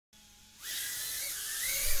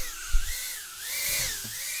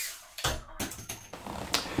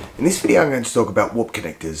In this video I'm going to talk about warp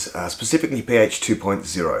connectors, specifically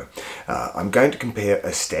PH2.0. I'm going to compare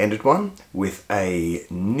a standard one with a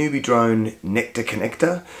NewBeeDrone Nectar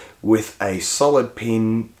connector with a solid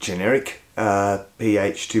pin generic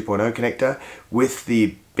PH2.0 connector with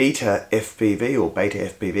the BetaFPV or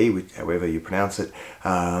BetaFPV, however you pronounce it,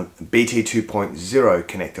 BT2.0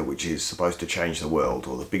 connector, which is supposed to change the world,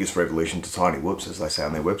 or the biggest revolution to tiny whoops, as they say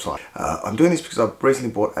on their website. I'm doing this because I've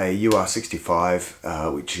recently bought a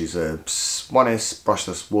UR65, which is a 1S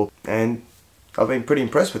brushless warp, and I've been pretty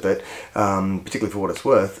impressed with it, particularly for what it's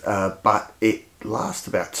worth, but it lasts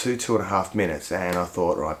about 2.5 minutes, and I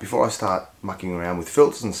thought, right, before I start mucking around with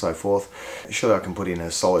filters and so forth, surely I can put in a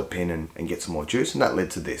solid pin and get some more juice, and that led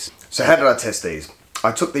to this. So how did I test these?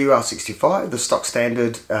 I took the UR65, the stock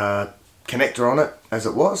standard connector on it as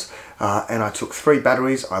it was, and I took 3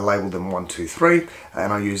 batteries. I labelled them 1, 2, 3,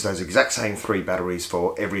 and I used those exact same 3 batteries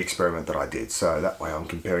for every experiment that I did, so that way I'm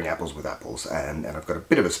comparing apples with apples, and I've got a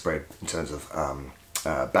bit of a spread in terms of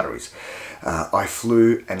batteries. I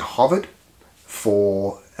flew and hovered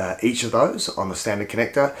for each of those on the standard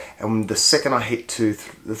connector, and the second I hit to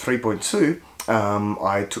the 3.2,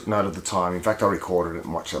 I took note of the time. In fact, I recorded it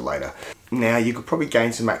and watched it later. Now, you could probably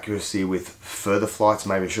gain some accuracy with further flights.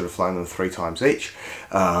 Maybe I should have flown them 3 times each,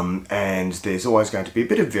 and there's always going to be a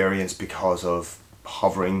bit of variance because of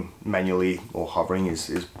hovering manually, or hovering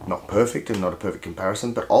is not perfect and not a perfect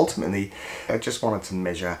comparison, but ultimately I just wanted to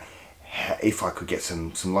measure if I could get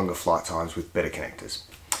some longer flight times with better connectors.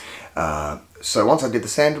 So once I did the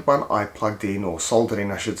standard one, I plugged in, or soldered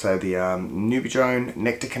in I should say, the NewBeeDrone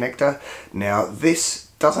Nectar connector. Now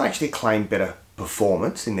this doesn't actually claim better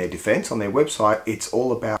performance. In their defense, on their website, it's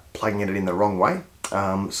all about plugging it in the wrong way.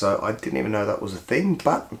 So I didn't even know that was a thing,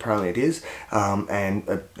 but apparently it is, and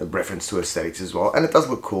a reference to aesthetics as well. And it does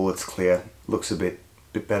look cool, it's clear, looks a bit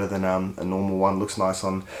better than a normal one, looks nice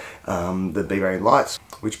on the B-Brain lights,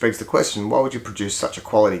 which begs the question, why would you produce such a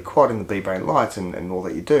quality quad in the B-Brain lights and all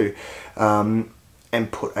that you do, and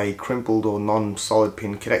put a crimpled or non-solid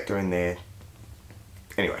pin connector in there?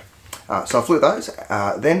 Anyway, so I flew those,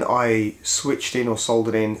 then I switched in or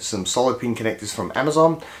soldered in some solid pin connectors from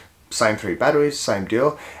Amazon, same 3 batteries, same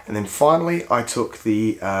deal, and then finally I took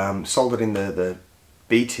the soldered in the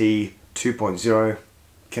BT2.0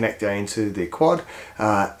 connector into the quad,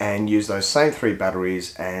 and use those same 3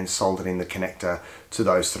 batteries and soldered in the connector to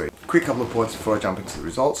those 3. Quick couple of points before I jump into the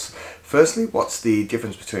results. Firstly, what's the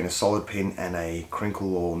difference between a solid pin and a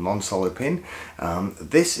crinkle or non-solid pin?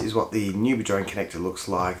 This is what the NewBeeDrone connector looks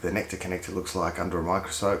like, the Nectar connector looks like under a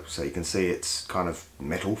microscope, so you can see it's kind of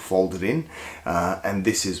metal folded in, and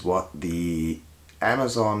this is what the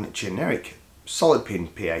Amazon generic solid pin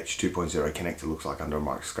PH2.0 connector looks like under a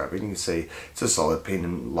microscope. And you can see it's a solid pin,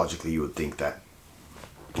 and logically you would think that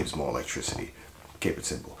gives more electricity. Keep it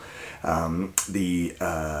simple. The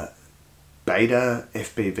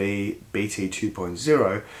BetaFPV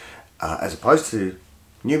BT2.0, as opposed to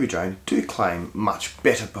NewBeeDrone, do claim much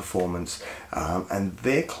better performance, and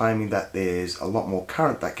they're claiming that there's a lot more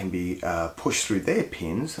current that can be pushed through their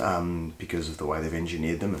pins because of the way they've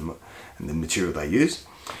engineered them and the material they use.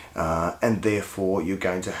 And therefore you're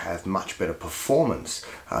going to have much better performance,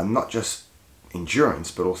 not just endurance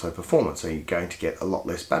but also performance, so you're going to get a lot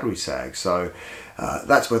less battery sag. So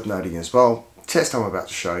that's worth noting as well. The test I'm about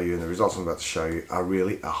to show you and the results I'm about to show you are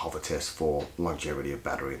really a hover test for longevity of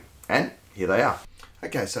battery, and here they are.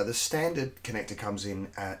 Okay, so the standard connector comes in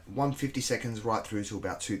at 150 seconds right through to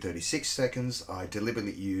about 236 seconds. I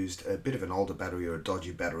deliberately used a bit of an older battery, or a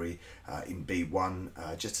dodgy battery, in B1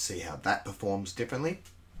 just to see how that performs differently.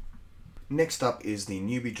 Next up is the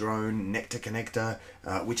NewBeeDrone Nectar connector,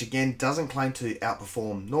 which again doesn't claim to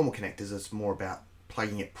outperform normal connectors. It's more about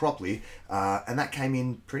plugging it properly, and that came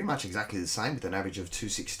in pretty much exactly the same with an average of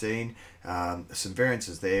 216. Some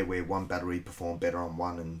variances there where one battery performed better on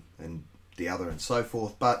one and the other and so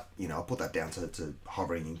forth, but you know, I'll put that down to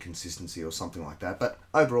hovering inconsistency or something like that, but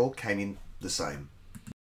overall came in the same.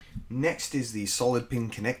 Next is the solid pin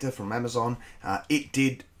connector from Amazon. It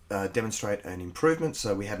did demonstrate an improvement,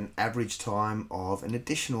 so we had an average time of an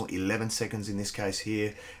additional 11 seconds in this case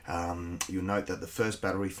here. You'll note that the first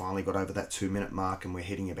battery finally got over that 2-minute mark, and we're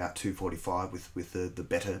hitting about 2:45 with the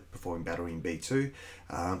better performing battery in B2.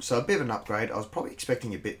 So a bit of an upgrade. I was probably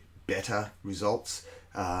expecting a bit better results,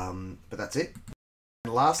 but that's it.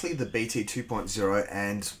 And lastly, the BT2.0,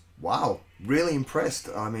 and wow, really impressed.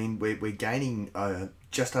 I mean, we're gaining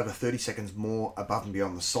just over 30 seconds more above and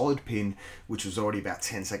beyond the solid pin, which was already about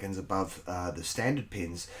 10 seconds above the standard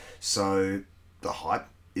pins. So the hype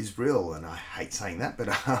is real, and I hate saying that, but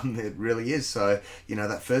it really is. So, you know,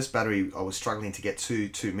 that first battery, I was struggling to get to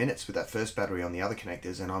 2 minutes with that first battery on the other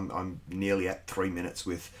connectors, and I'm nearly at 3 minutes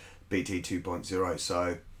with BT 2.0,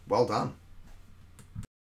 so well done.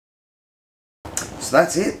 So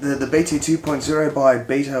that's it. The BT 2.0 by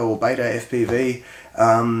Beta or BetaFPV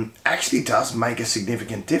actually does make a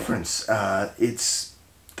significant difference. It's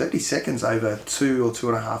 30 seconds over 2 or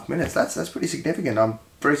 2.5 minutes. That's pretty significant. I'm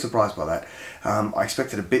very surprised by that. I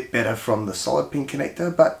expected a bit better from the solid pin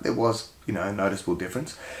connector, but there was, you know, a noticeable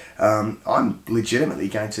difference. I'm legitimately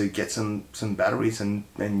going to get some batteries and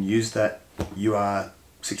use that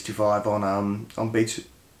UR65 on BT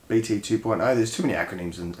 2.0. There's too many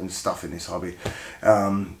acronyms and stuff in this hobby.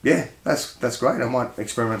 Yeah, that's great. I might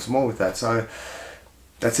experiment some more with that. So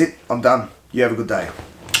that's it. I'm done. You have a good day.